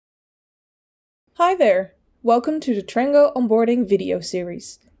Hi there! Welcome to the Trengo onboarding video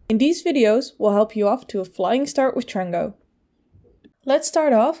series. In these videos, we'll help you off to a flying start with Trengo. Let's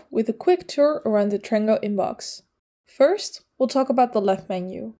start off with a quick tour around the Trengo inbox. First, we'll talk about the left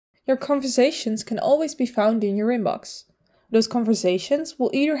menu. Your conversations can always be found in your inbox. Those conversations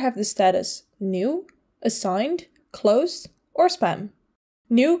will either have the status new, assigned, closed, or spam.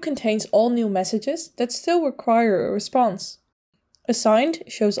 New contains all new messages that still require a response. Assigned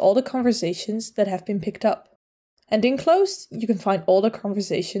shows all the conversations that have been picked up. And in closed, you can find all the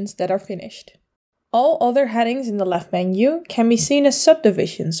conversations that are finished. All other headings in the left menu can be seen as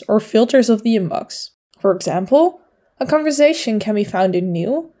subdivisions or filters of the inbox. For example, a conversation can be found in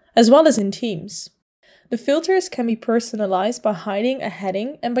New as well as in Teams. The filters can be personalized by hiding a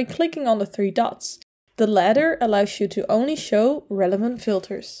heading and by clicking on the three dots. The latter allows you to only show relevant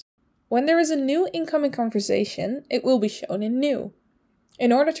filters. When there is a new incoming conversation, it will be shown in New.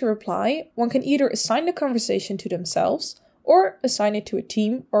 In order to reply, one can either assign the conversation to themselves or assign it to a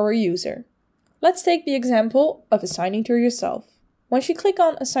team or a user. Let's take the example of assigning to yourself. Once you click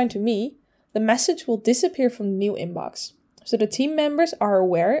on Assign to Me, the message will disappear from the New inbox, so the team members are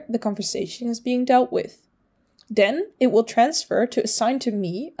aware the conversation is being dealt with. Then it will transfer to Assign to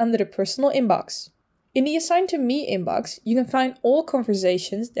Me under the Personal inbox. In the Assign to Me inbox, you can find all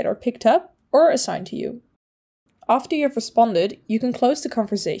conversations that are picked up or assigned to you. After you have responded, you can close the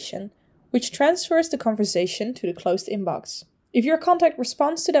conversation, which transfers the conversation to the closed inbox. If your contact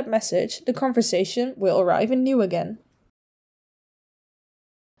responds to that message, the conversation will arrive in New again.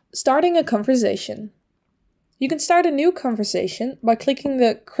 Starting a conversation. You can start a new conversation by clicking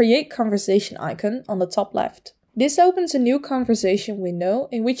the Create Conversation icon on the top left. This opens a new conversation window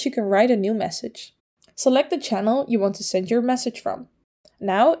in which you can write a new message. Select the channel you want to send your message from.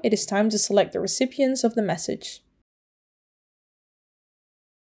 Now it is time to select the recipients of the message.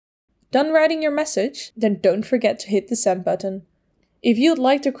 Done writing your message? Then don't forget to hit the send button. If you'd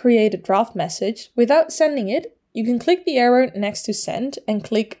like to create a draft message without sending it, you can click the arrow next to send and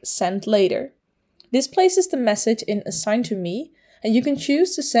click send later. This places the message in Assign to Me, and you can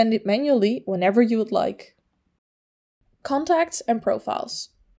choose to send it manually whenever you would like. Contacts and profiles.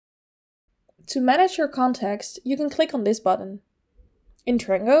 To manage your contacts, you can click on this button. In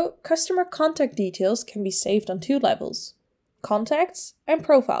Trengo, customer contact details can be saved on two levels: contacts and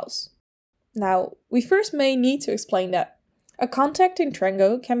profiles. Now, we first may need to explain that. A contact in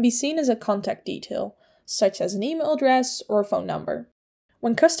Trengo can be seen as a contact detail, such as an email address or a phone number.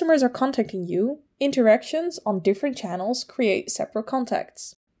 When customers are contacting you, interactions on different channels create separate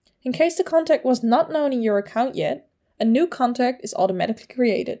contacts. In case the contact was not known in your account yet, a new contact is automatically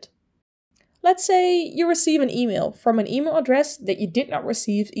created. Let's say you receive an email from an email address that you did not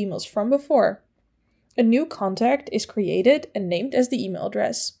receive emails from before. A new contact is created and named as the email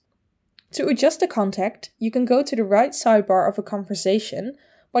address. To adjust the contact, you can go to the right sidebar of a conversation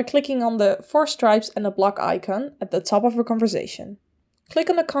by clicking on the 4 stripes and a block icon at the top of a conversation. Click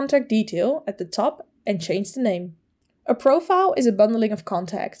on the contact detail at the top and change the name. A profile is a bundling of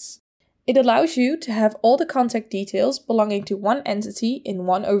contacts. It allows you to have all the contact details belonging to one entity in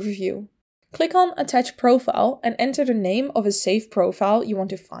one overview. Click on Attach Profile and enter the name of a saved profile you want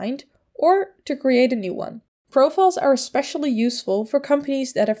to find or to create a new one. Profiles are especially useful for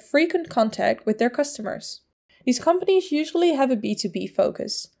companies that have frequent contact with their customers. These companies usually have a B2B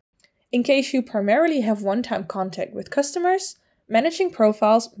focus. In case you primarily have one-time contact with customers, managing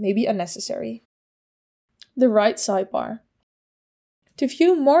profiles may be unnecessary. The right sidebar. To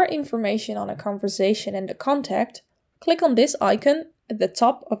view more information on a conversation and the contact, click on this icon at the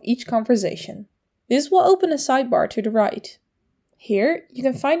top of each conversation. This will open a sidebar to the right. Here, you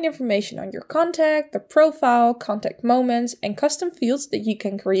can find information on your contact, the profile, contact moments, and custom fields that you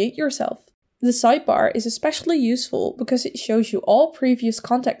can create yourself. The sidebar is especially useful because it shows you all previous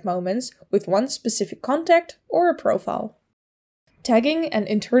contact moments with one specific contact or a profile. Tagging and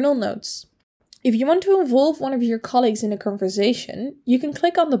internal notes. If you want to involve one of your colleagues in a conversation, you can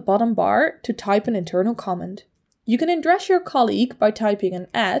click on the bottom bar to type an internal comment. You can address your colleague by typing an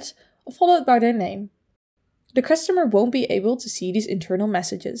followed by their name. The customer won't be able to see these internal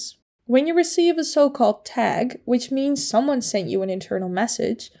messages. When you receive a so-called tag, which means someone sent you an internal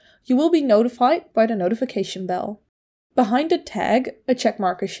message, you will be notified by the notification bell. Behind the tag, a check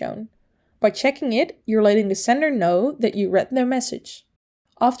mark is shown. By checking it, you're letting the sender know that you read their message.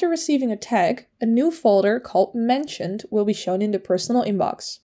 After receiving a tag, a new folder called Mentioned will be shown in the personal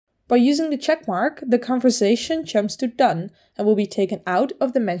inbox. By using the check mark, the conversation jumps to Done and will be taken out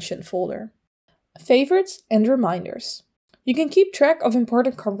of the Mentioned folder. Favorites and reminders. You can keep track of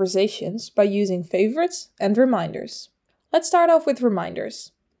important conversations by using favorites and reminders. Let's start off with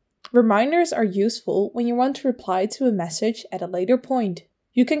reminders. Reminders are useful when you want to reply to a message at a later point.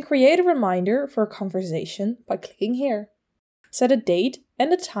 You can create a reminder for a conversation by clicking here. Set a date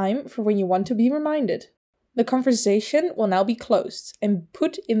and a time for when you want to be reminded. The conversation will now be closed and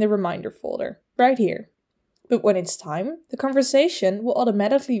put in the reminder folder, right here. But when it's time, the conversation will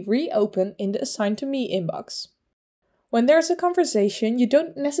automatically reopen in the Assigned to Me inbox. When there's a conversation you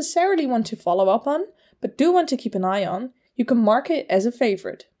don't necessarily want to follow up on, but do want to keep an eye on, you can mark it as a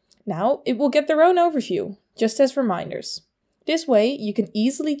favorite. Now it will get their own overview, just as reminders. This way you can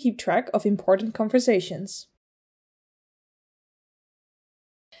easily keep track of important conversations.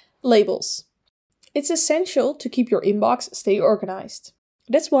 Labels. It's essential to keep your inbox stay organized.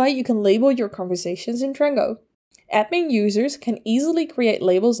 That's why you can label your conversations in Trengo. Admin users can easily create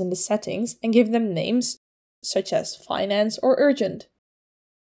labels in the settings and give them names such as finance or urgent.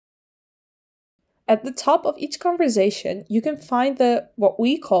 At the top of each conversation, you can find what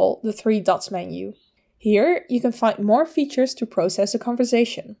we call the 3 dots menu. Here, you can find more features to process a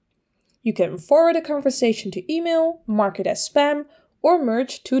conversation. You can forward a conversation to email, mark it as spam, or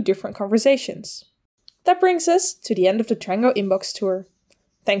merge 2 different conversations. That brings us to the end of the Trengo inbox tour.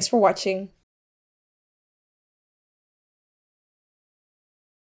 Thanks for watching.